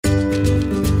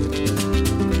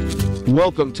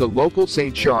Welcome to Local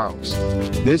St. Charles.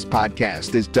 This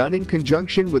podcast is done in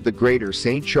conjunction with the Greater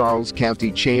St. Charles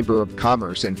County Chamber of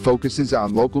Commerce and focuses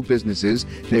on local businesses,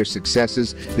 their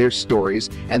successes, their stories,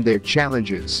 and their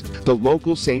challenges. The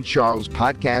Local St. Charles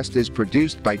podcast is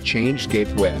produced by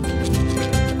Changescape Web.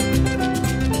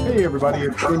 Hey everybody,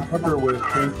 it's Jim Tucker with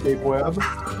Changescape Web.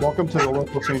 Welcome to the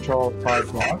Local St. Charles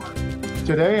podcast.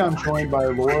 Today I'm joined by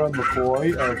Laura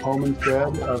McCoy of Home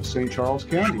Instead of St. Charles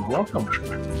County. Welcome.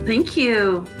 Thank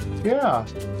you. Yeah,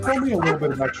 tell me a little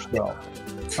bit about yourself.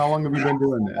 How long have you been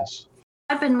doing this?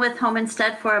 I've been with Home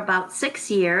Instead for about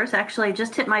 6 years. Actually, I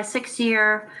just hit my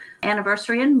 6-year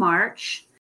anniversary in March.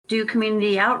 Do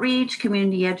community outreach,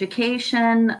 community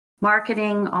education,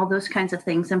 marketing, all those kinds of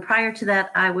things. And prior to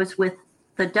that, I was with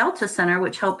the Delta Center,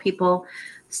 which helped people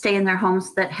stay in their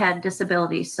homes that had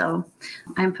disabilities. So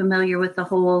I'm familiar with the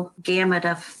whole gamut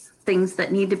of things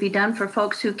that need to be done for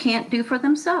folks who can't do for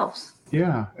themselves.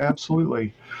 Yeah,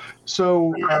 absolutely.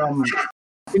 So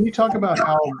can you talk about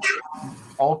how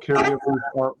all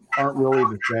caregivers aren't really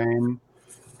the same,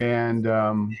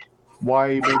 and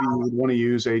why maybe you would want to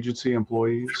use agency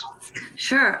employees?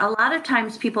 Sure. A lot of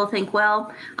times people think,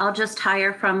 well, I'll just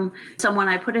hire from someone.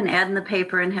 I put an ad in the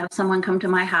paper and have someone come to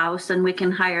my house and we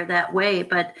can hire that way.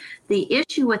 But the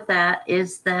issue with that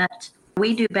is that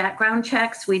we do background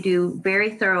checks. We do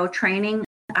very thorough training.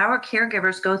 Our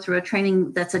caregivers go through a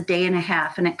training that's a day and a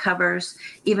half, and it covers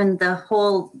even the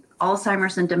whole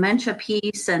Alzheimer's and dementia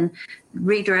piece and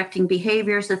redirecting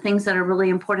behaviors, the things that are really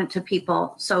important to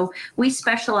people. So we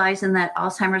specialize in that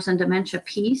Alzheimer's and dementia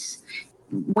piece.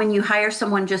 When you hire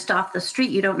someone just off the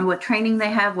street, you don't know what training they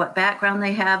have, what background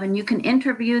they have, and you can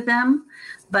interview them,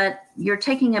 but you're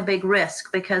taking a big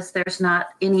risk because there's not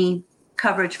any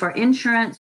coverage for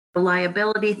insurance,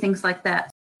 liability, things like that.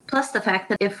 Plus the fact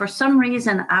that if for some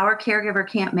reason our caregiver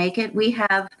can't make it, we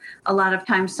have a lot of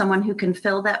times someone who can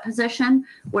fill that position,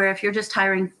 where if you're just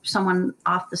hiring someone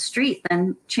off the street,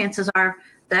 then chances are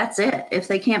that's it. If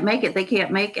they can't make it, they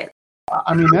can't make it.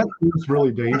 I mean, that seems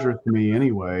really dangerous to me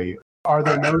anyway. Are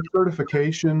there no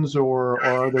certifications or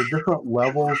are there different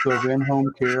levels of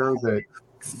in-home care that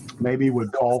maybe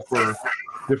would call for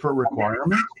different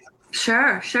requirements?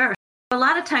 Sure. A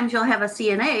lot of times you'll have a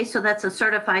CNA, so that's a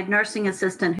certified nursing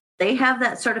assistant. They have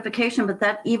that certification, but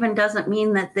that even doesn't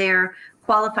mean that they're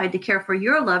qualified to care for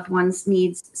your loved one's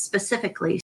needs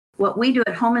specifically. What we do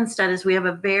at Home Instead is we're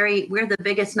the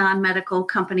biggest non-medical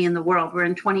company in the world. We're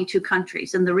in 22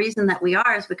 countries. And the reason that we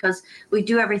are is because we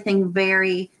do everything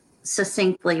very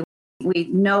succinctly. We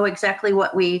know exactly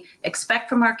what we expect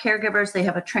from our caregivers. They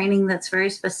have a training that's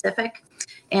very specific.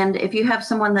 And if you have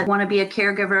someone that want to be a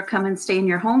caregiver, come and stay in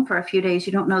your home for a few days,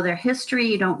 you don't know their history,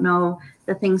 you don't know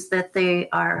the things that they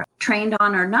are trained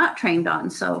on or not trained on.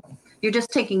 So you're just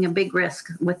taking a big risk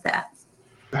with that.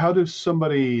 How does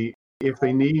somebody, if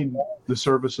they need the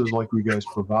services like you guys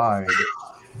provide,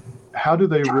 how do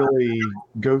they really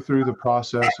go through the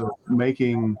process of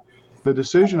making the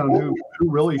decision on who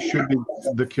really should be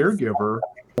the caregiver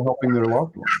for helping their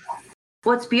loved one?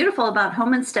 What's beautiful about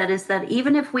Home Instead is that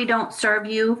even if we don't serve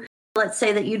you, let's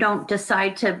say that you don't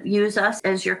decide to use us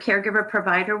as your caregiver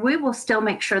provider, we will still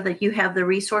make sure that you have the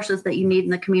resources that you need in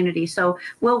the community. So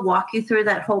we'll walk you through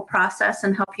that whole process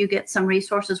and help you get some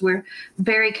resources. We're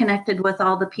very connected with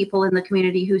all the people in the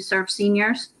community who serve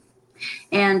seniors.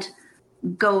 And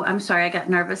I'm sorry, I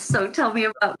got nervous. So tell me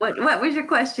about what was your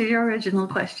question, your original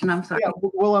question? I'm sorry. Yeah,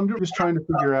 well, I'm just trying to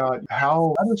figure out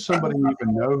how does somebody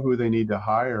even know who they need to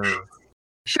hire?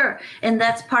 Sure. And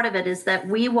that's part of it, is that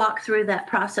we walk through that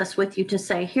process with you to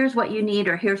say, here's what you need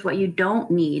or here's what you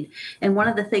don't need. And one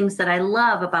of the things that I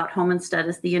love about Home Instead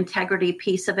is the integrity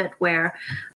piece of it, where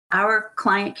our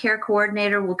client care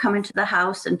coordinator will come into the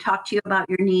house and talk to you about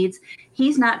your needs.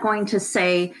 He's not going to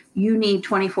say you need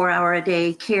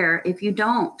 24-hour-a-day care if you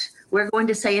don't. We're going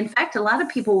to say, in fact, a lot of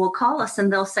people will call us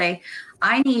and they'll say,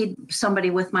 I need somebody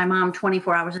with my mom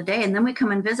 24 hours a day. And then we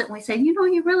come and visit and we say,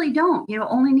 you really don't. You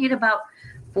only need about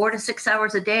 4 to 6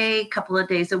 hours a day, a couple of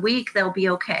days a week. They'll be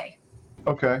okay.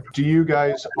 Okay. Do you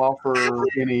guys offer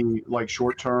any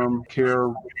short-term care?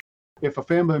 If a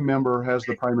family member has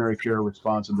the primary care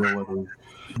responsibility,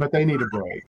 but they need a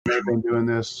break, they've been doing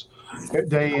this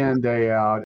day in, day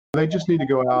out, they just need to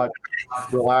go out,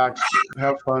 relax,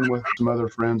 have fun with some other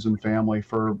friends and family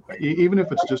even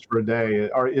if it's just for a day.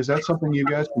 Is that something you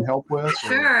guys can help with?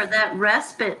 Sure, that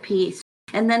respite piece.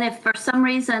 And then if for some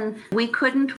reason we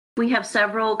couldn't, we have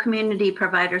several community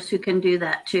providers who can do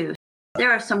that too.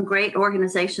 There are some great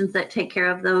organizations that take care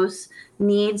of those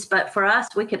needs, but for us,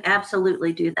 we could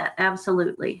absolutely do that.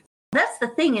 Absolutely. That's the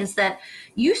thing, is that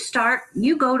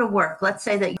you go to work. Let's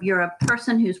say that you're a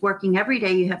person who's working every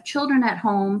day. You have children at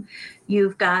home.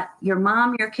 You've got your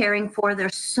mom you're caring for.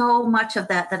 There's so much of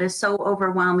that is so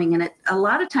overwhelming. And a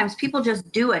lot of times people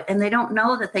just do it and they don't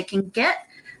know that they can get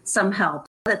some help,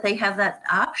 that they have that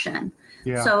option.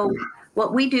 Yeah. So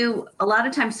what we do, a lot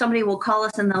of times somebody will call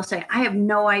us and they'll say, I have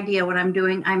no idea what I'm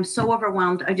doing. I'm so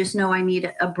overwhelmed. I just know I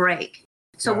need a break.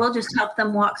 So we'll just help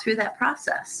them walk through that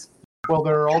process. Well,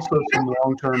 there are also some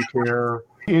long-term care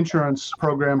insurance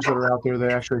programs that are out there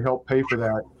that actually help pay for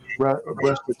that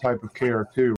respite type of care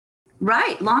too.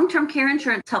 Right. Long-term care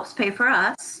insurance helps pay for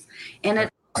us. And it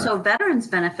also veterans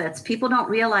benefits. People don't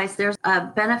realize there's a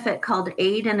benefit called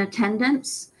aid and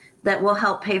attendance that will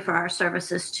help pay for our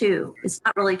services too. It's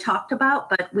not really talked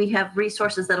about, but we have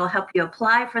resources that'll help you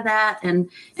apply for that and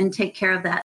take care of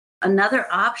that. Another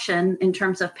option in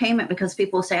terms of payment, because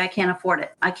people say, I can't afford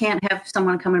it. I can't have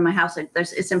someone come in my house.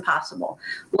 It's impossible.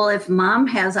 Well, if mom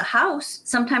has a house,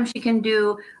 sometimes she can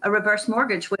do a reverse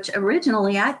mortgage, which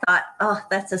originally I thought, oh,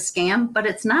 that's a scam, but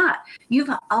it's not. You've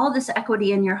all this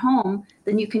equity in your home,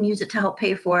 then you can use it to help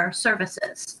pay for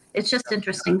services. It's just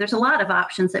interesting. There's a lot of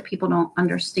options that people don't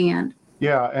understand.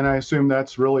 Yeah, and I assume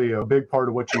that's really a big part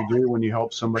of what you do when you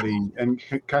help somebody and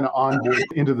kind of onboard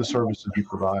into the services you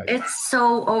provide. It's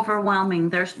so overwhelming.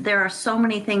 There are so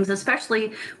many things,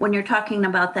 especially when you're talking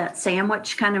about that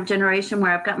sandwich kind of generation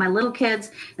where I've got my little kids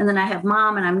and then I have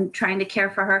mom and I'm trying to care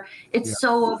for her. It's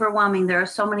so overwhelming. There are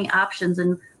so many options,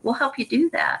 and we'll help you do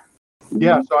that.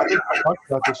 Yeah, so I think I talked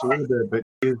about this a little bit, but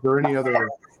is there any other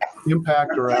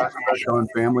impact or aspect on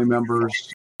family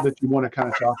members that you want to kind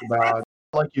of talk about?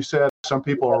 Like you said, some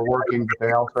people are working, but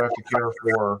they also have to care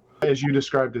for, as you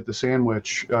described it, the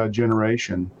sandwich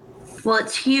generation. Well,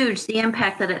 it's huge, the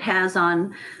impact that it has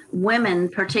on women,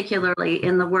 particularly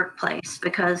in the workplace,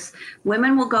 because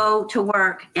women will go to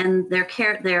work and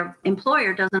their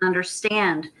employer doesn't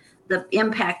understand the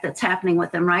impact that's happening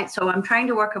with them, right? So I'm trying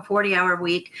to work a 40-hour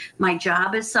week. My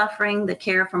job is suffering. The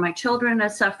care for my children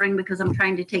is suffering because I'm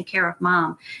trying to take care of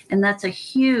mom. And that's a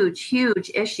huge,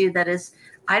 huge issue that is,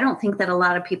 I don't think that a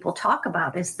lot of people talk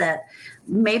about, is that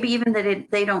maybe even that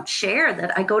they don't share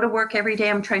that I go to work every day.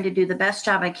 I'm trying to do the best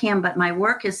job I can, but my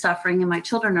work is suffering and my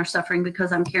children are suffering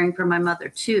because I'm caring for my mother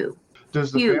too.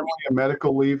 Does the Family and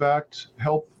Medical Leave Act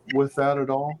help with that at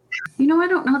all? You know, I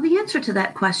don't know the answer to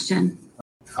that question.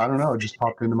 I don't know. It just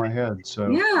popped into my head. So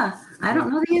yeah, I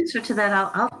don't know the answer to that.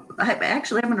 I'm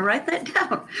going to write that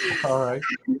down. All right.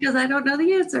 Because I don't know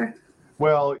the answer.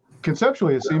 Well,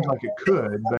 conceptually, it seems like it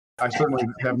could, but I certainly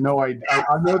have no idea.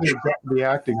 I know the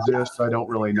act exists. I don't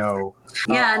really know.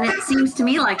 Yeah, and it seems to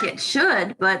me like it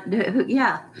should, but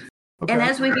yeah. Okay. And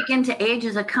as we begin to age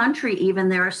as a country, even,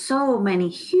 there are so many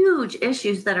huge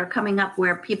issues that are coming up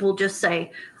where people just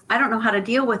say, I don't know how to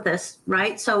deal with this,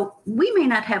 right? So we may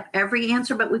not have every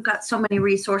answer, but we've got so many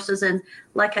resources. And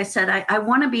like I said, I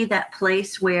want to be that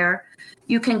place where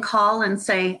you can call and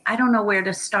say, I don't know where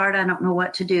to start. I don't know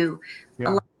what to do. Yeah.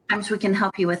 A lot of times we can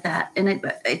help you with that. And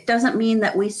it doesn't mean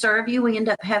that we serve you. We end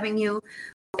up having you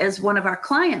as one of our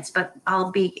clients, but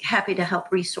I'll be happy to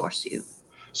help resource you.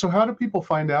 So how do people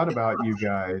find out about you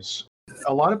guys?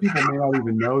 A lot of people may not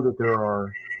even know that there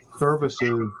are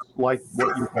services like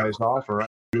what you guys offer.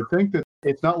 You'd think that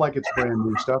it's not like it's brand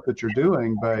new stuff that you're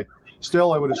doing, but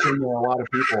still I would assume there are a lot of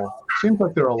people. Seems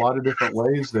like there are a lot of different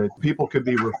ways that people could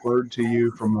be referred to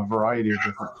you from a variety of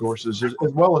different sources, as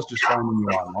well as just finding you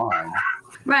online.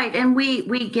 Right, and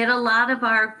we get a lot of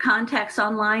our contacts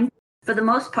online. For the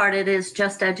most part, it is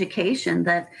just education,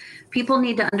 that people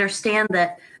need to understand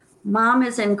that mom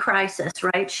is in crisis,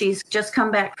 right? She's just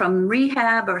come back from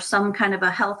rehab or some kind of a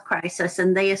health crisis,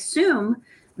 and they assume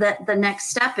that the next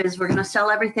step is we're going to sell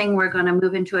everything, we're going to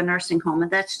move into a nursing home. And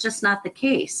that's just not the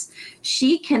case.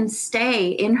 She can stay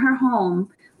in her home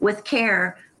with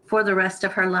care for the rest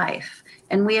of her life.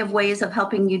 And we have ways of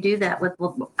helping you do that with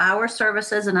our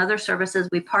services and other services.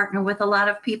 We partner with a lot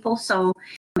of people. So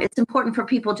it's important for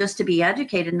people just to be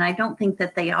educated. And I don't think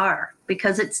that they are,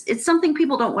 because it's something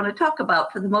people don't want to talk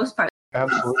about for the most part.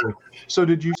 Absolutely. So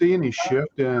did you see any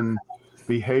shift in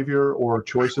behavior or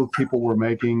choices people were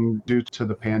making due to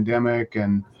the pandemic?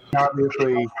 And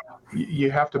obviously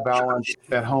you have to balance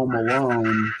at home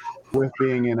alone with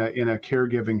being in a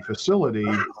caregiving facility.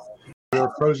 There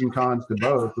are pros and cons to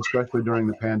both, especially during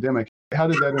the pandemic. How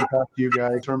did that impact you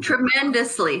guys?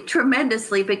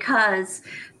 Tremendously, because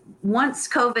once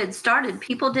COVID started,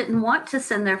 people didn't want to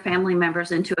send their family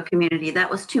members into a community. That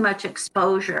was too much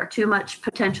exposure, too much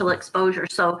potential exposure.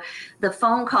 So the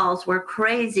phone calls were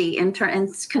crazy and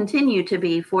continue to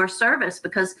be for service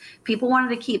because people wanted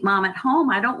to keep mom at home.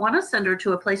 I don't want to send her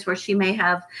to a place where she may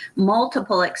have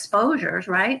multiple exposures,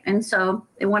 right? And so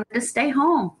they wanted to stay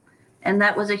home. And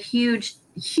that was a huge,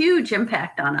 huge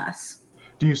impact on us.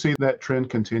 Do you see that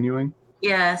trend continuing?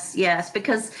 Yes,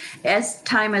 because as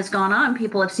time has gone on,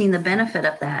 people have seen the benefit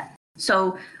of that.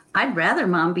 So I'd rather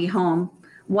mom be home.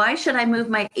 Why should I move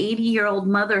my 80-year-old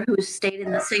mother who has stayed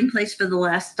in the same place for the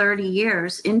last 30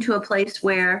 years into a place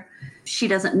where she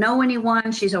doesn't know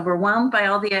anyone, she's overwhelmed by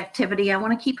all the activity? I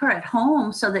want to keep her at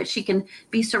home so that she can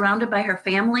be surrounded by her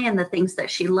family and the things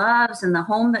that she loves and the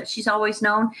home that she's always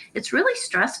known. It's really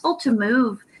stressful to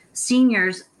move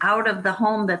seniors out of the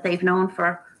home that they've known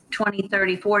for 20,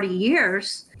 30, 40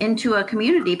 years into a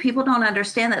community. People don't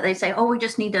understand that. They say, oh, we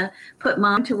just need to put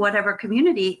mom to whatever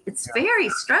community. It's very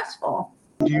stressful.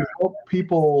 Do you help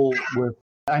people with,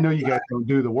 I know you guys don't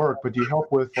do the work, but do you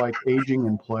help with like aging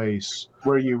in place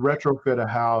where you retrofit a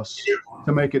house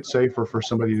to make it safer for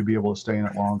somebody to be able to stay in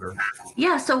it longer?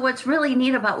 Yeah, so what's really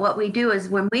neat about what we do is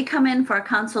when we come in for a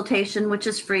consultation, which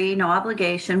is free, no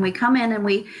obligation, we come in and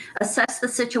we assess the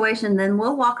situation, then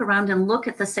we'll walk around and look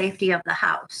at the safety of the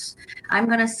house. I'm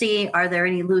going to see, are there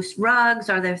any loose rugs?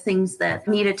 Are there things that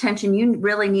need attention? You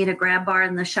really need a grab bar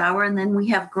in the shower. And then we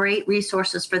have great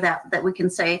resources for that we can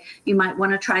say, you might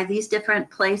want to try these different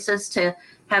places to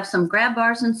have some grab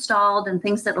bars installed and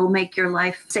things that will make your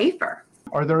life safer.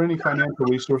 Are there any financial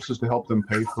resources to help them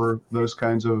pay for those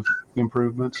kinds of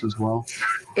improvements as well?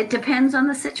 It depends on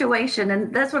the situation.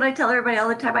 And that's what I tell everybody all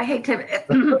the time. I hate to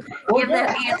give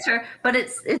that answer, but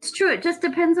it's true. It just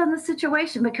depends on the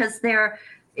situation because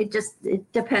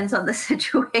it depends on the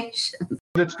situation.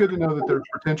 It's good to know that there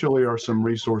potentially are some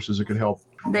resources that could help.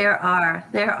 There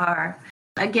are.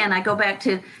 Again, I go back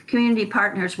to community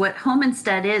partners. What Home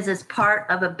Instead is part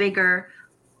of a bigger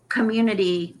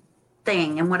community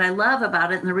thing. And what I love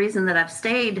about it, and the reason that I've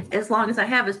stayed as long as I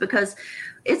have, is because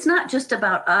it's not just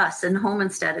about us and Home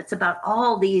Instead. It's about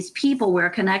all these people we're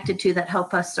connected to that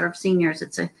help us serve seniors.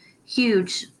 It's a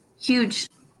huge, huge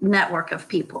network of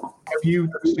people. Have you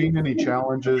seen any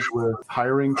challenges with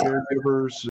hiring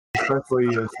caregivers, especially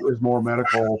as more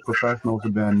medical professionals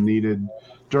have been needed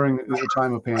during the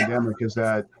time of pandemic? Has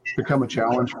that become a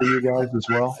challenge for you guys as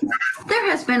well? There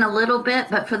has been a little bit,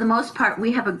 but for the most part,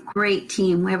 we have a great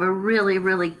team. We have a really,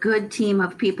 really good team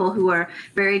of people who are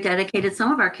very dedicated.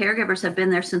 Some of our caregivers have been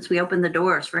there since we opened the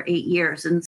doors for 8 years.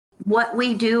 And what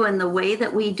we do and the way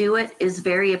that we do it is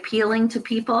very appealing to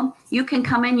people. You can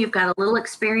come in, you've got a little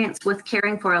experience with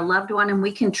caring for a loved one, and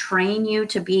we can train you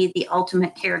to be the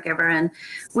ultimate caregiver. And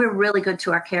we're really good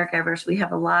to our caregivers. We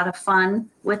have a lot of fun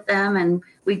with them, and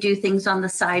we do things on the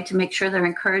side to make sure they're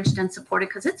encouraged and supported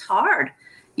because it's hard.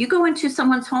 You go into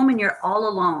someone's home and you're all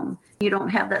alone. You don't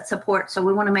have that support. So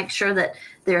we want to make sure that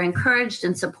they're encouraged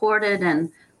and supported,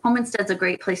 and Home Instead's a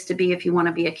great place to be if you want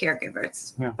to be a caregiver.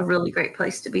 It's a really great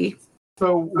place to be.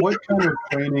 So what kind of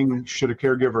training should a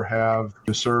caregiver have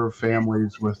to serve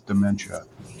families with dementia?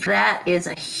 That is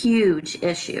a huge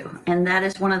issue. And that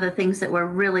is one of the things that we're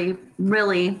really,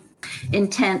 really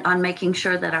intent on making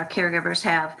sure that our caregivers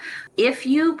have. If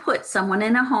you put someone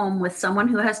in a home with someone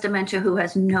who has dementia, who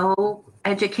has no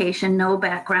education, no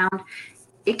background,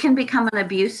 it can become an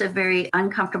abusive, very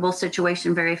uncomfortable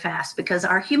situation very fast because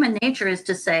our human nature is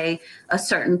to say a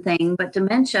certain thing, but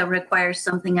dementia requires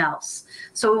something else.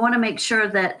 So we want to make sure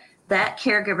that that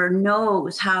caregiver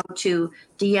knows how to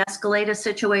de-escalate a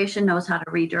situation, knows how to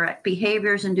redirect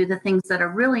behaviors and do the things that are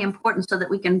really important so that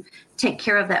we can take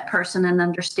care of that person and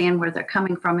understand where they're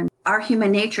coming from. And our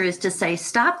human nature is to say,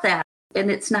 stop that.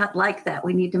 And it's not like that.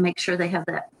 We need to make sure they have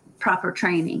that proper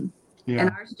training. Yeah.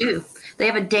 And ours do. They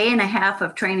have a day and a half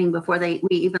of training before we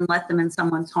even let them in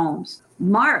someone's homes.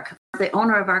 Mark, the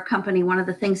owner of our company, one of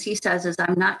the things he says is,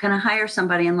 I'm not going to hire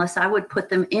somebody unless I would put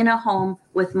them in a home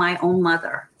with my own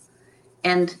mother.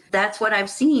 And that's what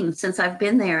I've seen since I've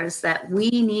been there, is that we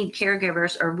need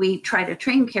caregivers, or we try to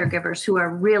train caregivers who are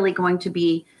really going to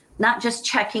be not just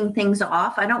checking things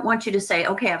off. I don't want you to say,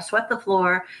 okay, I've swept the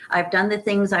floor, I've done the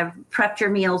things, I've prepped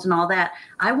your meals and all that.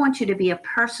 I want you to be a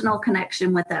personal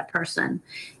connection with that person.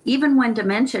 Even when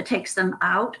dementia takes them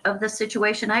out of the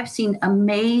situation, I've seen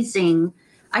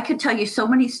I could tell you so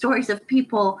many stories of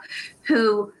people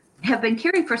who have been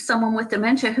caring for someone with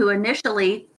dementia who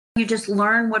initially you just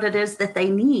learn what it is that they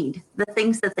need, the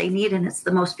things that they need, and it's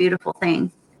the most beautiful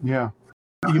thing. Yeah.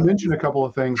 You mentioned a couple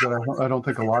of things that I don't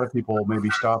think a lot of people maybe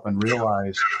stop and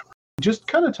realize. Just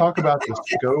kind of talk about the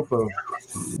scope of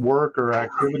work or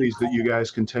activities that you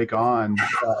guys can take on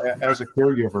as a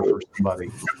caregiver for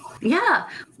somebody. Yeah,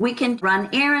 we can run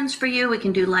errands for you. We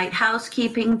can do light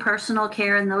housekeeping, personal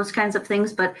care, and those kinds of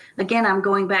things. But again, I'm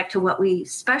going back to what we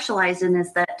specialize in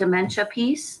is that dementia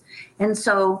piece. And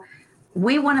so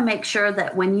we want to make sure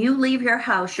that when you leave your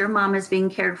house, your mom is being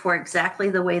cared for exactly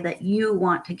the way that you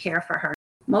want to care for her.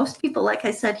 Most people, like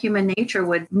I said, human nature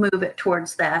would move it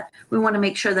towards that. We want to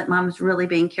make sure that mom's really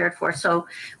being cared for. So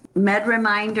med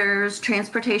reminders,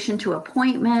 transportation to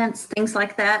appointments, things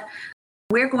like that.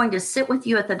 We're going to sit with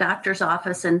you at the doctor's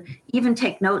office and even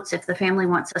take notes if the family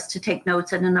wants us to take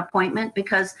notes at an appointment,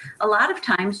 because a lot of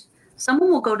times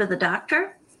someone will go to the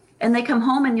doctor and they come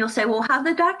home and you'll say, well, how'd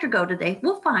the doctor go today?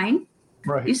 Well, fine.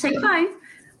 Right. You say, fine.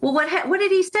 Well, what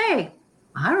did he say?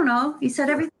 I don't know. He said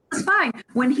everything was fine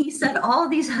when he said all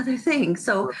these other things.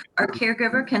 So our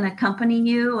caregiver can accompany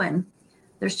you, and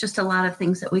there's just a lot of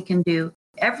things that we can do.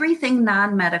 Everything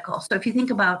non-medical. So if you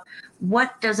think about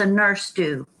what does a nurse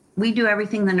do? We do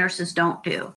everything the nurses don't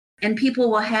do. And people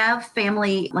will have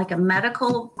family, like a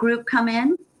medical group, come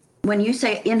in. When you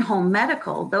say in-home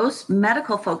medical, those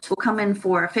medical folks will come in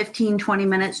for 15, 20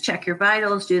 minutes, check your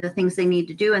vitals, do the things they need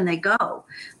to do, and they go.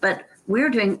 But we're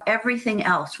doing everything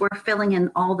else. We're filling in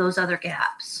all those other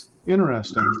gaps.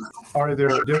 Interesting. Are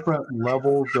there different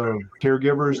levels of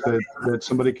caregivers that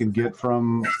somebody can get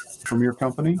from your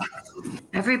company?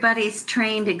 Everybody's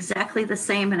trained exactly the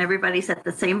same, and everybody's at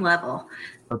the same level.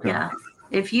 Okay. Yeah.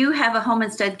 If you have a home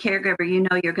instead caregiver, you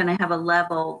know you're going to have a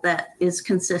level that is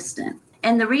consistent.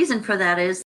 And the reason for that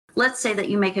is, let's say that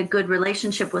you make a good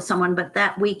relationship with someone, but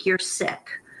that week you're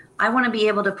sick. I want to be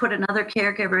able to put another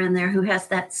caregiver in there who has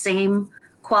that same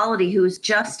quality, who's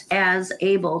just as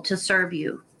able to serve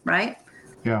you, right?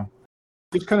 Yeah.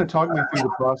 Just kind of talk me through the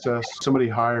process. Somebody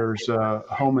hires a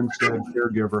home instead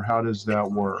caregiver. How does that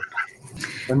work?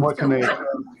 And what can they?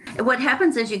 What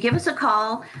happens is you give us a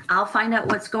call. I'll find out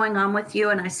what's going on with you,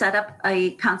 and I set up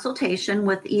a consultation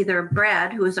with either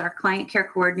Brad, who is our client care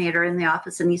coordinator in the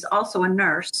office, and he's also a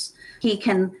nurse. He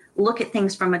can look at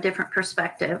things from a different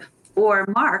perspective. Or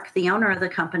Mark, the owner of the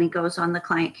company, goes on the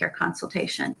client care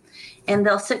consultation. And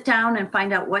they'll sit down and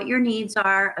find out what your needs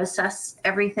are, assess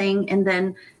everything, and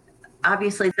then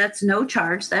obviously that's no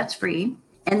charge, that's free.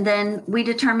 And then we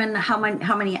determine how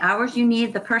many hours you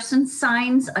need. The person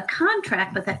signs a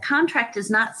contract, but that contract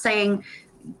is not saying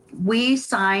we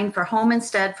sign for home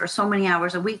instead for so many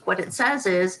hours a week. What it says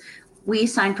is we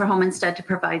sign for home instead to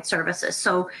provide services.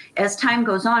 So as time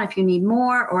goes on, if you need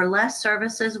more or less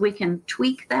services, we can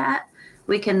tweak that.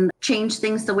 We can change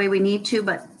things the way we need to,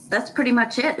 but that's pretty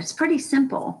much it. It's pretty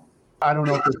simple. I don't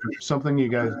know if it's something you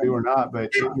guys do or not,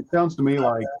 but it sounds to me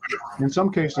like in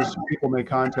some cases people may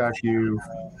contact you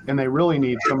and they really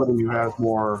need somebody who has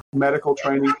more medical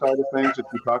training side of things that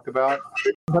you talked about.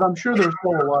 But I'm sure there's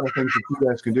still a lot of things that you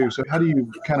guys can do. So how do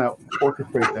you kind of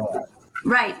orchestrate that?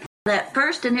 Right. That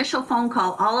first initial phone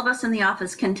call, all of us in the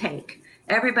office can take.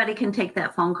 Everybody can take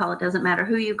that phone call. It doesn't matter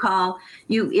who you call.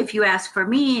 If you ask for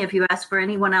me, if you ask for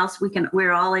anyone else,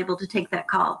 we're all able to take that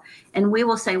call. And we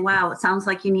will say, wow, it sounds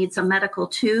like you need some medical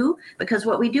too. Because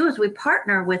what we do is we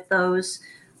partner with those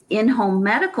in-home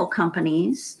medical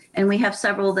companies, and we have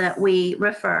several that we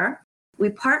refer. We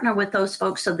partner with those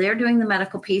folks. So they're doing the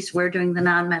medical piece. We're doing the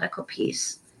non-medical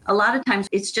piece. A lot of times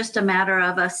it's just a matter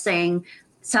of us saying,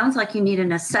 sounds like you need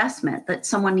an assessment, that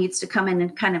someone needs to come in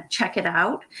and kind of check it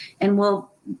out, and we'll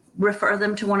refer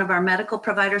them to one of our medical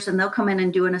providers, and they'll come in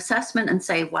and do an assessment and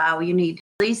say, wow, you need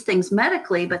these things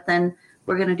medically, but then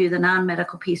we're going to do the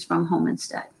non-medical piece from home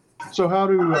instead. So how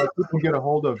do people get a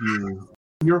hold of you?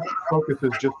 Your focus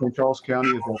is just in Charles County,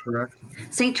 is that correct?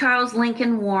 St. Charles,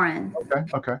 Lincoln, Warren.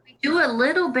 Okay. We do a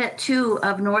little bit too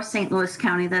of North St. Louis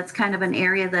County. That's kind of an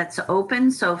area that's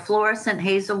open. So Florissant,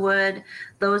 Hazelwood,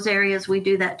 those areas, we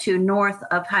do that too, north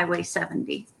of Highway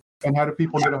 70. And how do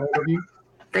people get a hold of you?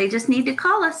 They just need to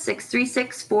call us,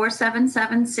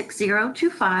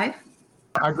 636-477-6025.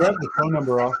 I grabbed the phone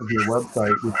number off of your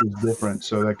website, which is different.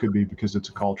 So that could be because it's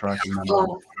a call tracking number.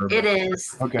 Oh, it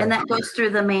is. Okay. And that goes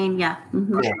through the main, yeah.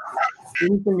 Mm-hmm. Cool.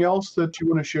 Anything else that you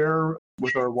want to share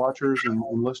with our watchers and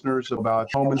listeners about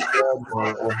home instead,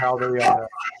 or how they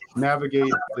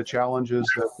navigate the challenges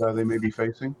that they may be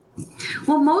facing?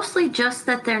 Well, mostly just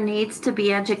that there needs to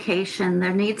be education.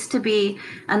 There needs to be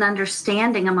an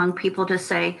understanding among people to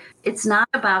say it's not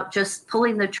about just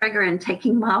pulling the trigger and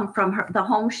taking mom from the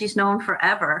home she's known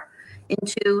forever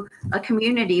into a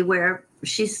community where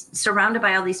she's surrounded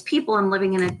by all these people and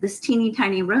living in this teeny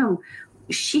tiny room.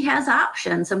 she has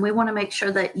options, and we want to make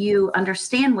sure that you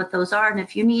understand what those are. And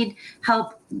if you need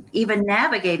help even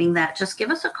navigating that, just give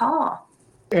us a call.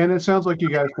 And it sounds like you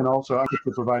guys can also, not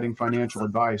just providing financial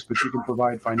advice, but you can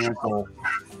provide financial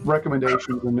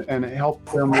recommendations and help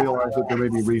them realize that there may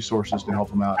be resources to help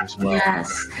them out as well.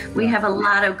 Yes, we have a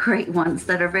lot of great ones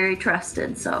that are very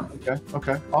trusted. So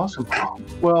Okay, awesome.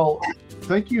 Well,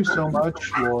 thank you so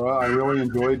much, Laura. I really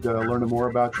enjoyed learning more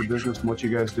about your business and what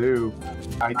you guys do.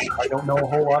 I don't know a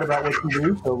whole lot about what you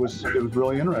do, so it was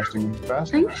really interesting and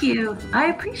fascinating. thank you. I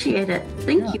appreciate it.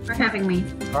 Thank you for having me.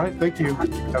 All right, thank you.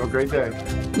 Have a great day.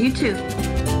 You too.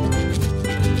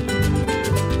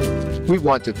 We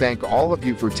want to thank all of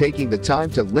you for taking the time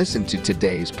to listen to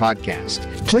today's podcast.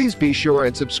 Please be sure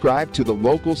and subscribe to the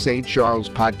Local St. Charles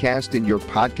podcast in your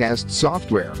podcast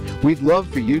software. We'd love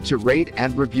for you to rate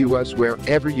and review us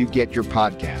wherever you get your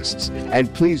podcasts.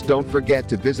 And please don't forget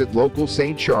to visit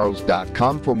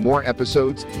localstcharles.com for more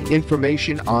episodes,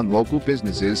 information on local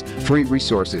businesses, free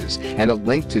resources, and a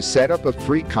link to set up a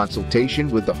free consultation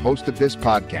with the host of this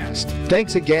podcast.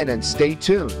 Thanks again and stay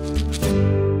tuned.